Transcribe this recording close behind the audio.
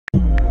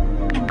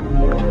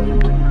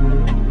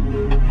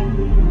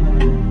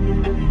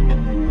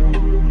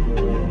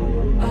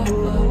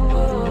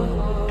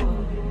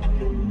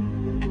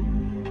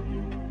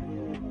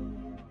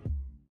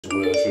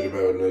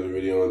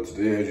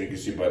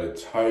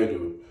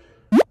title,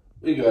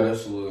 we got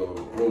us a little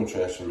room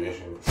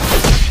transformation,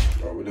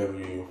 or whatever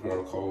you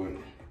want to call it.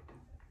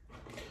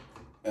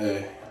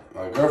 Hey,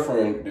 my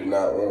girlfriend did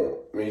not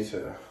want me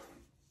to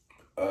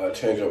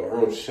change up my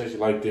room. She said she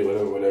liked it,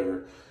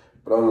 whatever.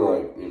 But I'm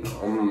like, you know,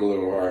 I'm a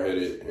little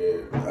hard-headed,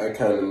 and I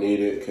kind of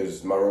need it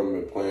because my room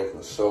been playing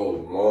for so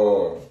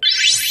long.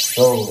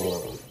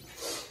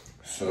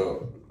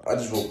 So I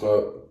just woke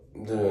up,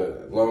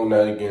 the long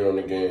night again on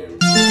the game.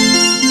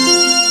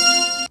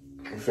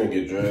 I'm finna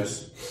get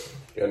dressed.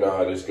 Y'all know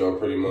how this go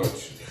pretty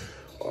much.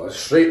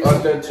 Straight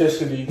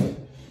authenticity.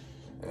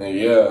 And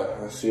yeah,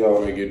 I see y'all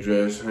when I get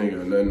dressed. I ain't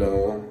got nothing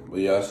on. But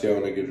yeah, I see y'all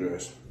when I get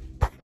dressed.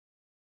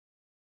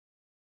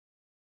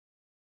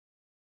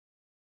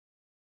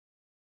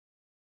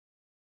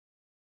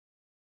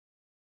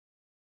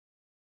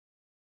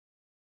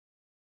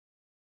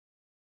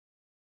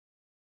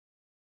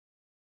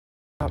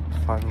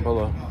 Five and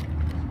Below.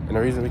 And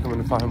the reason we come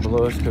into Five and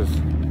Below is because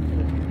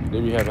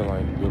they be having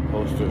like good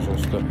posters and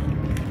stuff.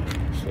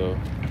 So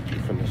we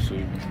finna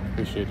see.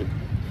 Appreciate it.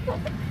 So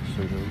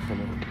we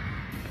finna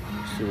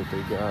see what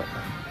they got.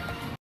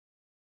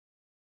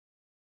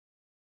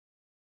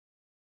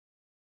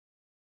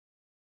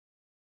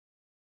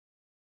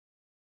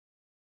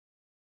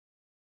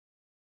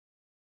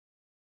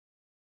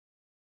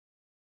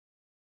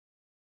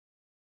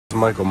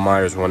 Michael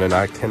Myers one, and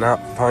I cannot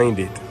find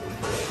it.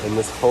 In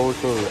this whole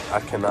thing, I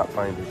cannot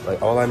find it.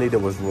 Like, all I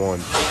needed was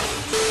one.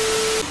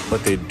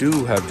 But they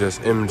do have just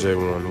MJ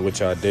one,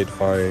 which I did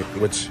find,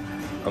 which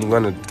I'm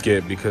gonna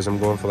get because I'm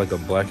going for like a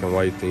black and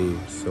white theme.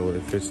 So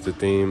it fits the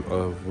theme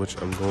of which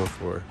I'm going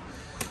for.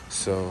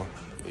 So,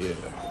 yeah.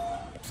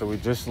 So we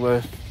just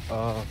left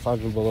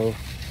Five and Below.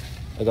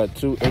 I got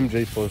two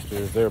MJ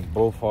posters. They're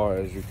both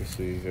hard, as you can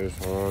see. There's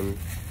one,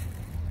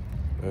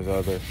 there's the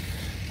other.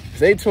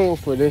 Stay tuned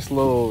for this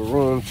little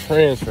room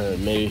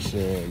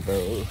transformation,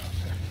 bro.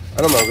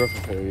 I know my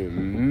girlfriend gonna be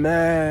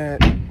mad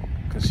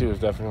because she was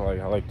definitely like,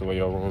 I like the way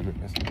your room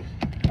is.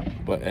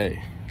 But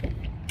hey,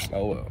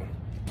 oh well.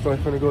 So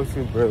I'm gonna go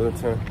to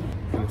Burlington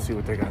and see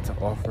what they got to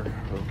offer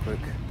real quick.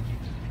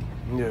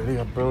 Yeah, they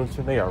got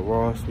Burlington, they got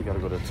Ross. We gotta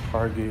go to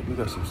Target. We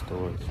got some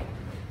stores to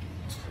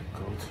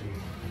go to.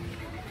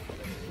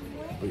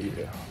 But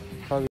yeah,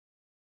 probably.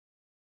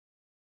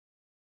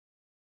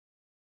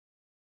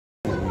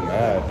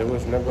 Mad. There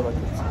was never like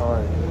a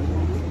time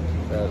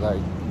that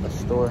like a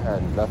store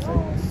had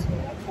nothing.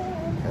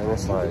 And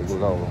it's like, you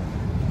know,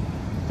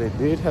 they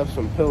did have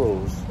some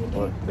pillows,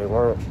 but they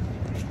weren't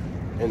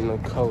in the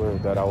color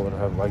that I would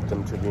have liked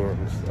them to be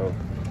in. So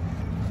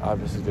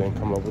obviously didn't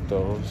come up with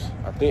those.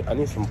 I think I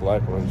need some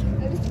black ones.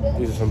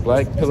 These are some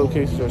black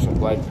pillowcases or some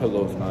black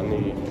pillows I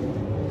need.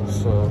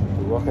 So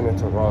we're walking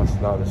into Ross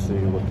now to see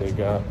what they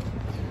got.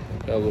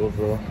 Got a little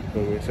girl.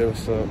 Let me say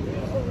what's up.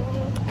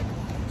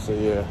 So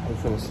yeah, we're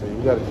finna see.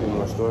 We got a few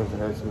more stores to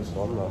head to,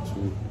 so I'm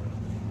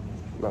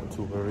not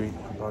too worried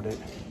about it.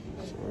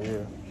 So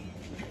yeah,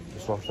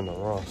 just walked into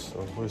Ross,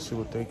 so we'll see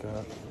what they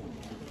got.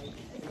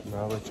 And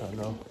I'll let y'all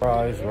know.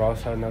 Surprise,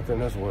 Ross had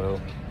nothing as well,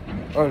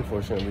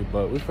 unfortunately,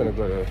 but we're finna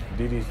go to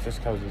DD's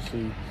just cause to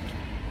see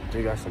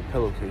they got some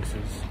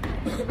pillowcases.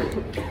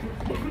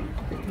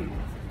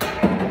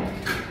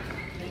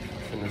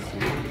 Finna see.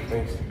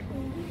 Thanks.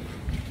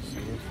 So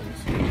we're finna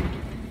see.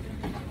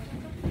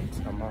 It's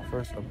not my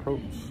first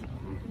approach.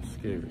 I'm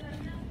scared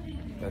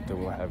that they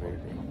won't have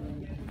anything.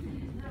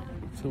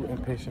 Too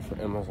impatient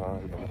for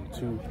Amazon and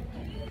too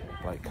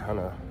like kind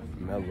of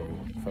mellow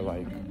for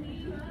like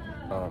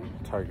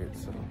Target.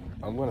 So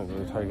I'm gonna go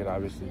to Target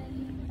obviously,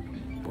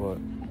 but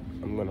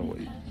I'm gonna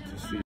wait to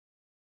see.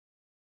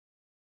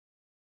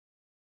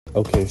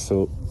 Okay,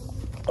 so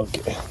I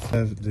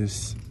have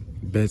this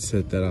bed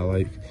set that I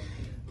like.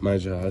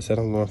 Mind you, I said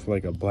I'm going for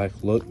like a black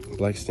look,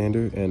 black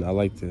standard, and I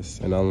like this,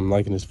 and I'm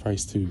liking this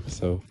price too.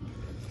 So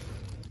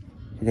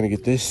we're gonna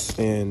get this,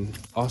 and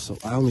also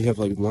I only have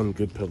like one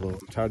good pillow.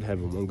 I'm tired of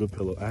having one good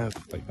pillow. I have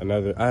like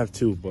I have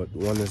two, but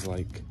one is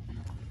like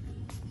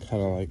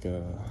kind of like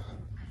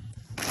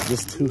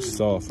just too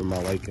soft for my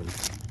liking,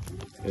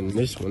 and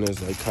this one is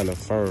like kind of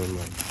firm.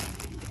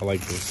 Like I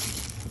like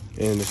this,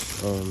 and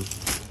it's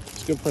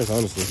a good price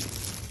honestly.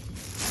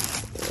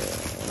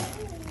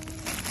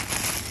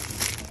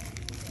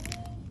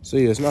 So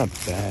yeah, it's not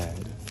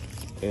bad,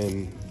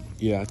 and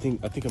yeah, I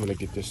think I'm gonna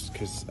get this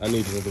because I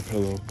need another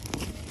pillow.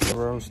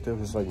 Around still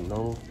is like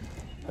no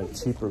like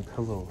cheaper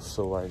pillows,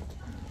 so like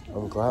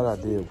I'm glad I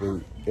did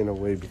wait in a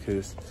way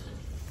because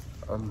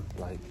I'm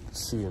like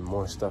seeing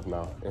more stuff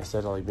now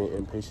instead of like being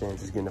impatient and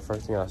just getting the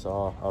first thing I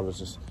saw. I was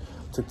just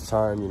took the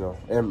time, you know.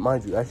 And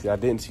mind you, actually I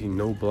didn't see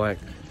no black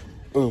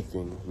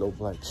anything, no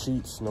black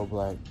sheets, no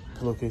black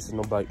pillowcases,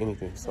 no black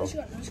anything. So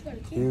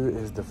here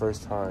is the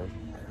first time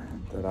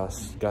that I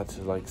got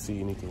to like see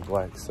anything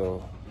black.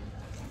 So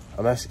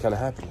I'm actually kind of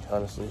happy,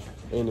 honestly,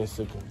 and it's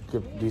a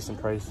good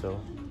decent price, so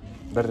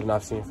better than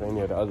I've seen for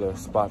any of the other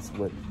spots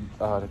with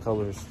the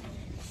colors.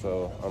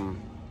 So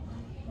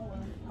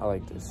I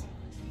like this.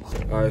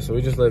 All right, so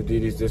we just left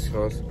DD's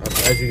Discounts.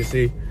 As you can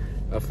see,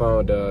 I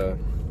found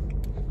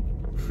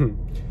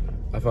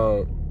I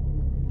found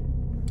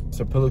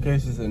some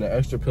pillowcases and an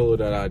extra pillow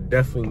that I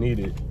definitely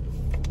needed.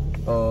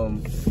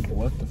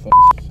 What the fuck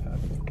is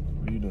happening?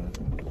 What are you doing?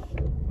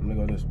 I'm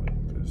gonna go this way,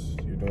 because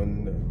you're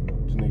doing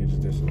this nigga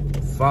just did some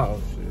foul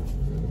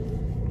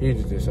shit. He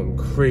just did something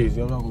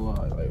crazy. I'm not gonna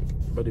lie, like,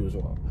 but he was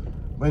wild.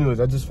 But anyways,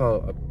 I just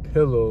found a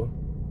pillow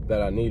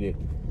that I needed,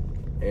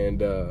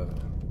 and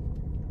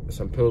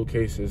some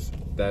pillowcases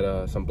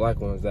that some black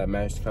ones that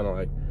matched kind of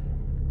like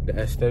the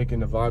aesthetic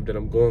and the vibe that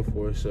I'm going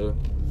for. So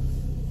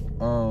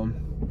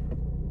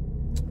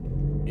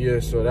yeah,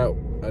 so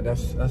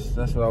that's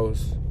what I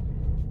was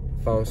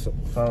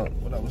found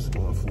what I was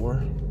going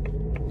for.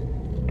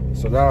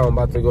 So now we're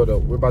about to go to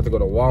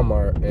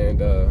Walmart and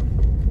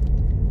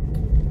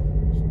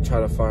try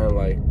to find,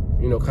 like,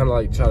 you know, kind of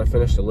like try to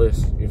finish the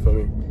list, you feel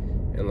me,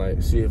 and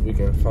like see if we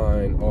can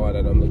find all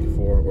that I'm looking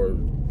for, or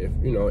if,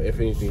 you know, if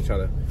anything, try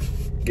to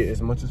get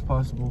as much as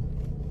possible.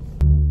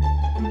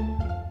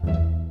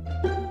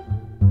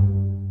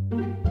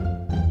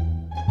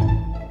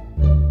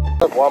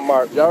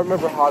 Walmart, y'all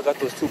remember how I got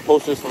those 2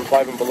 posters from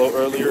Five and Below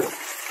earlier?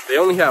 They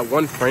only had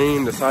 1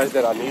 frame the size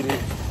that I needed,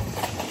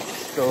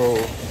 so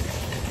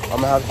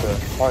I'm gonna have to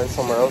find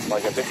somewhere else,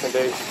 like a different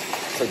day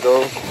to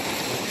go.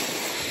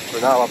 For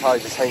now, I'll probably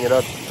just hang it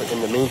up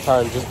in the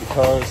meantime, just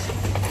because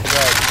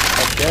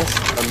I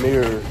guess a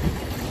mirror,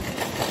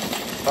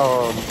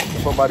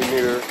 full body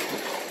mirror,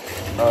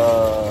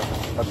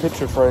 a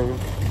picture frame,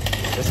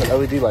 it's an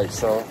LED light.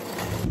 So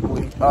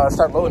we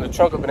started loading the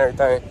trunk up and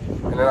everything,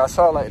 and then I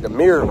saw like the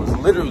mirror was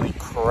literally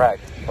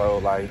cracked, bro.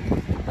 Like,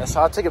 and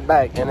so I took it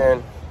back, and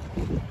then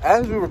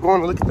as we were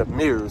going to look at the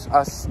mirrors,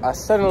 I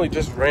suddenly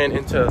just ran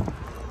into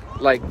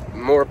like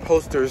more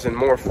posters and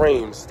more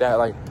frames that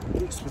like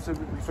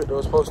specifically fit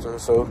those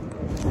posters. So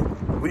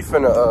we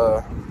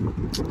finna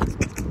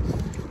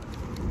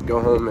go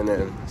home and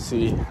then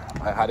see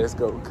how this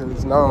go,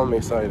 because now I'm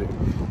excited.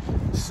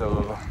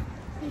 So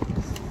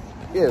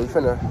yeah, we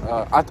finna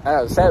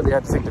I sadly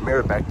had to take the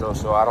mirror back though,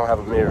 so I don't have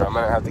a mirror. I'm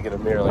gonna have to get a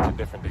mirror like a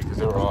different day, because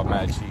they were all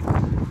mad cheap.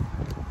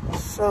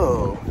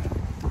 So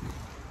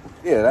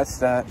yeah, that's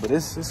that. But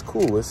it's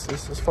cool,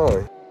 it's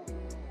fun.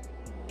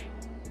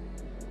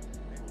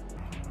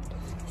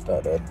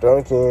 Start that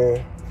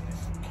Dunkin'.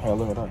 Can't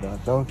live without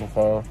that Dunkin',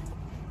 fam.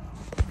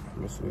 Let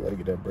me see, gotta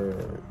get that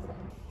bird.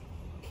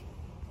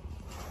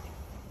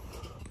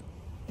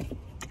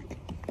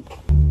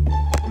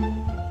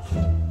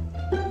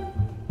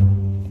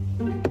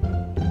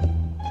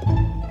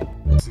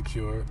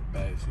 Secure,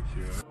 bag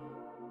secure.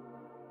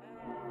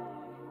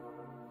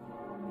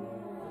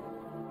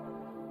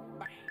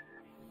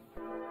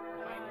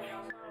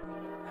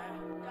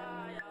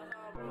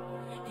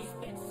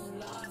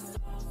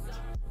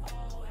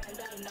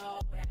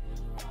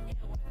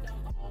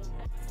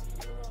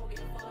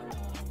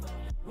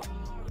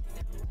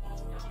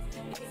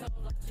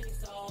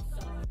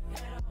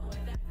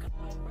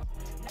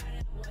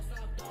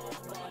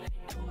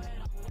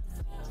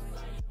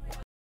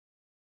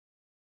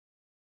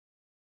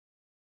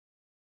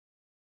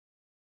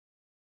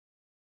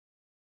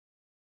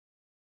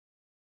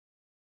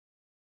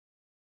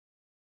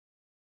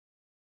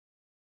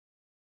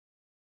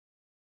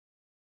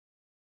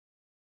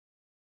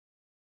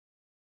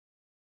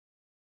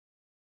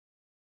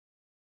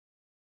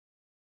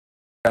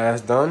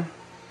 That's done.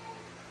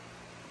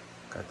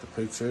 Got the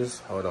pictures.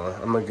 Hold on.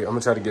 I'm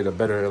gonna try to get a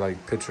better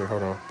like picture.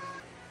 Hold on.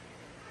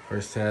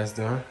 First task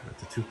done. Got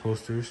the 2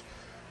 posters.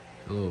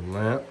 A little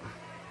lamp.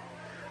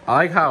 I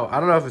like how,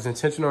 I don't know if it's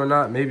intentional or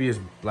not. Maybe it's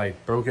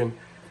like broken,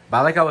 but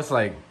I like how it's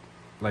like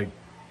kind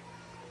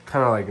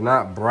of like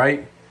not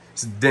bright.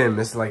 It's dim.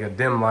 It's like a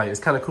dim light. It's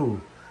kind of cool.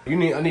 I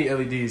need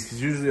LEDs,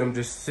 because usually I'm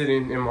just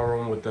sitting in my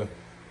room with the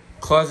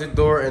closet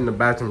door and the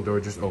bathroom door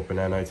just open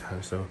at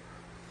nighttime. So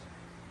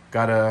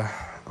gotta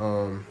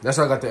that's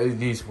what I got the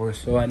LEDs for.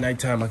 So at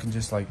nighttime I can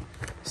just like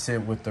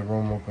sit with the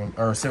room open,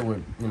 or sit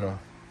with, you know,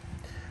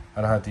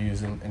 I don't have to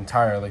use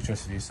entire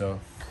electricity.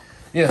 So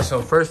yeah,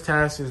 so first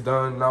task is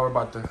done. Now we're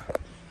about to,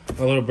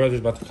 my little brother's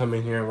about to come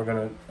in here, and we're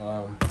gonna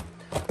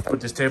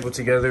put this table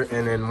together.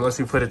 And then once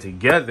we put it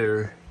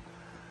together,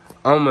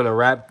 I'm gonna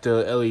wrap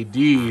the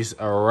LEDs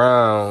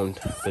around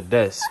the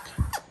desk,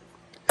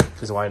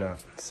 because why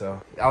not?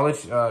 So I'll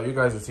let you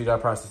guys will see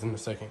that process in a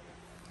second.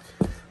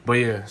 But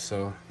yeah,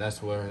 so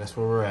that's where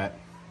we're at.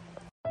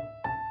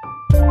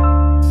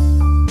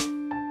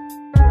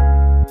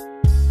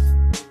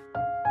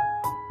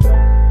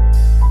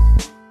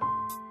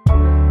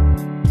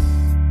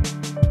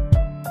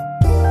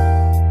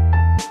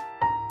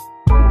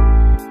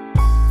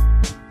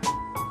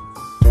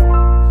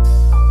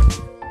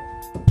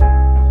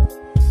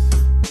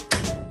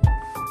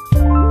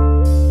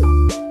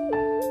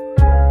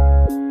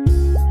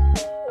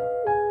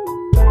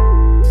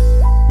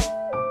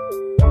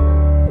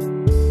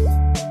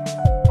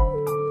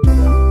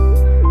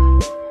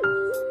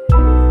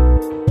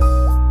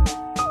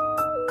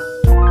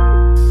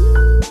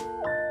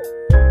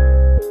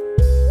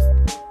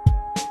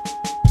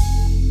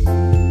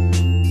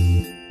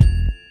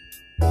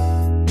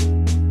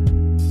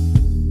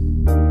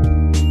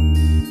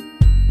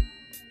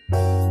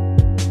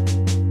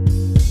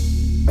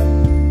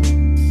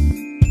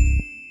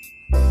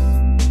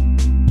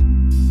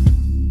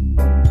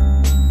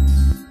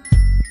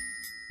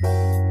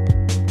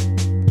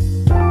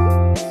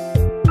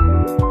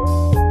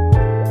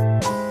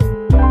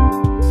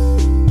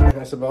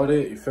 that's about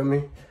it. You feel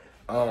me?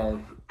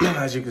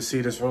 As you can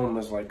see, this room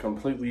is like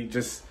completely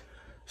just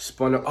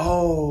spun up.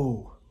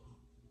 Oh,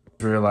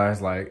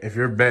 realize like if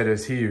your bed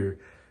is here,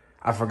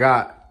 I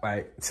forgot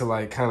like to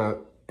like kind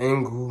of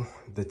angle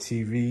the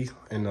TV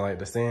and like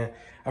the stand.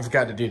 I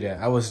forgot to do that.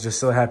 I was just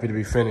so happy to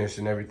be finished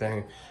and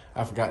everything.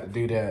 I forgot to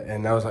do that,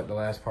 and that was like the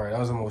last part. That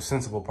was the most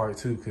sensible part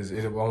too, because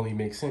it will only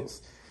make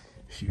sense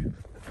if you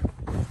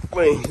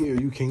wait here.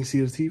 You can't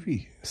see the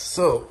TV,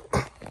 so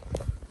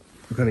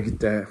we're gonna get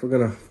that.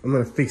 I'm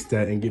gonna fix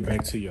that and get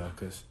back to y'all,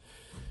 because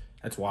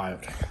that's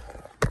wild.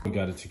 We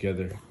got it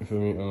together. You feel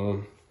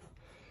me?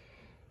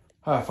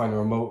 I gotta find a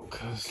remote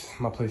because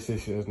my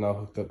PlayStation is now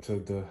hooked up to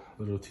the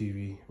little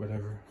TV,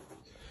 whatever.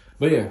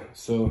 But yeah,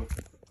 so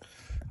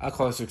I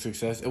call it a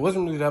success. It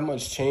wasn't really that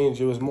much change.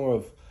 It was more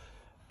of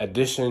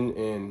addition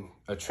and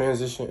a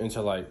transition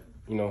into like,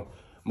 you know,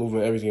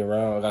 moving everything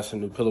around. I got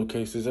some new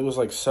pillowcases. It was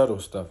like subtle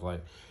stuff.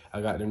 Like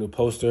I got the new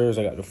posters,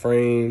 I got the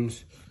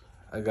frames,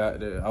 I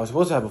was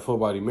supposed to have a full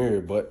body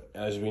mirror, but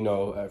as we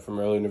know from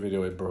earlier in the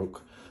video, it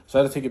broke. So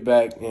I had to take it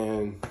back,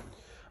 and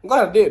I'm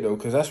glad I did though,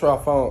 because that's where I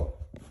found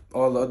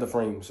all the other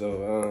frames.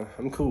 So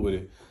I'm cool with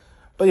it.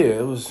 But yeah,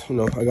 it was, you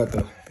know, I got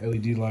the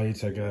LED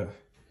lights, I got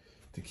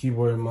the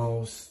keyboard and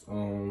mouse.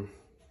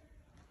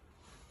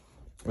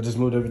 I just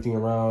moved everything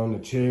around. The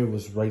chair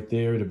was right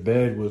there. The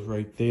bed was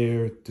right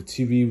there. The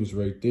TV was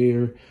right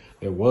there.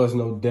 There was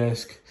no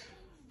desk.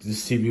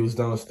 This TV was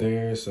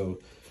downstairs, so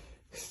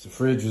the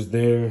fridge was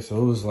there.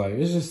 So it was like,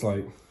 it's just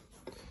like,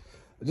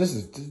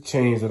 just a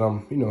change that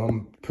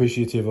I'm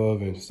appreciative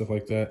of and stuff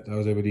like that. I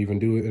was able to even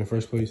do it in the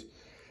first place.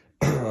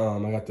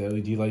 I got the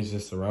LED lights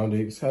just around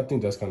it. So I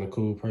think that's kind of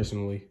cool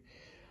personally.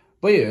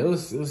 But yeah,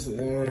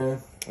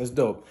 it's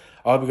dope.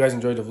 I hope you guys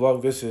enjoyed the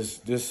vlog. This is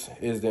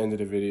the end of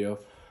the video.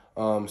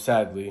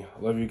 Sadly,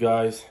 love you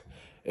guys.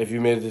 If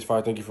you made it this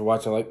far, thank you for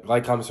watching.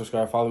 Like, comment,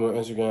 subscribe. Follow me on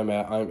Instagram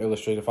at I'm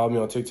Illustrated. Follow me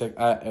on TikTok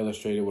at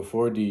Illustrated with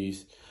 4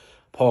 Ds.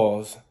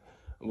 Pause.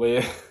 But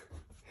yeah,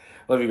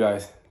 love you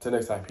guys. Till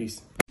next time,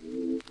 peace.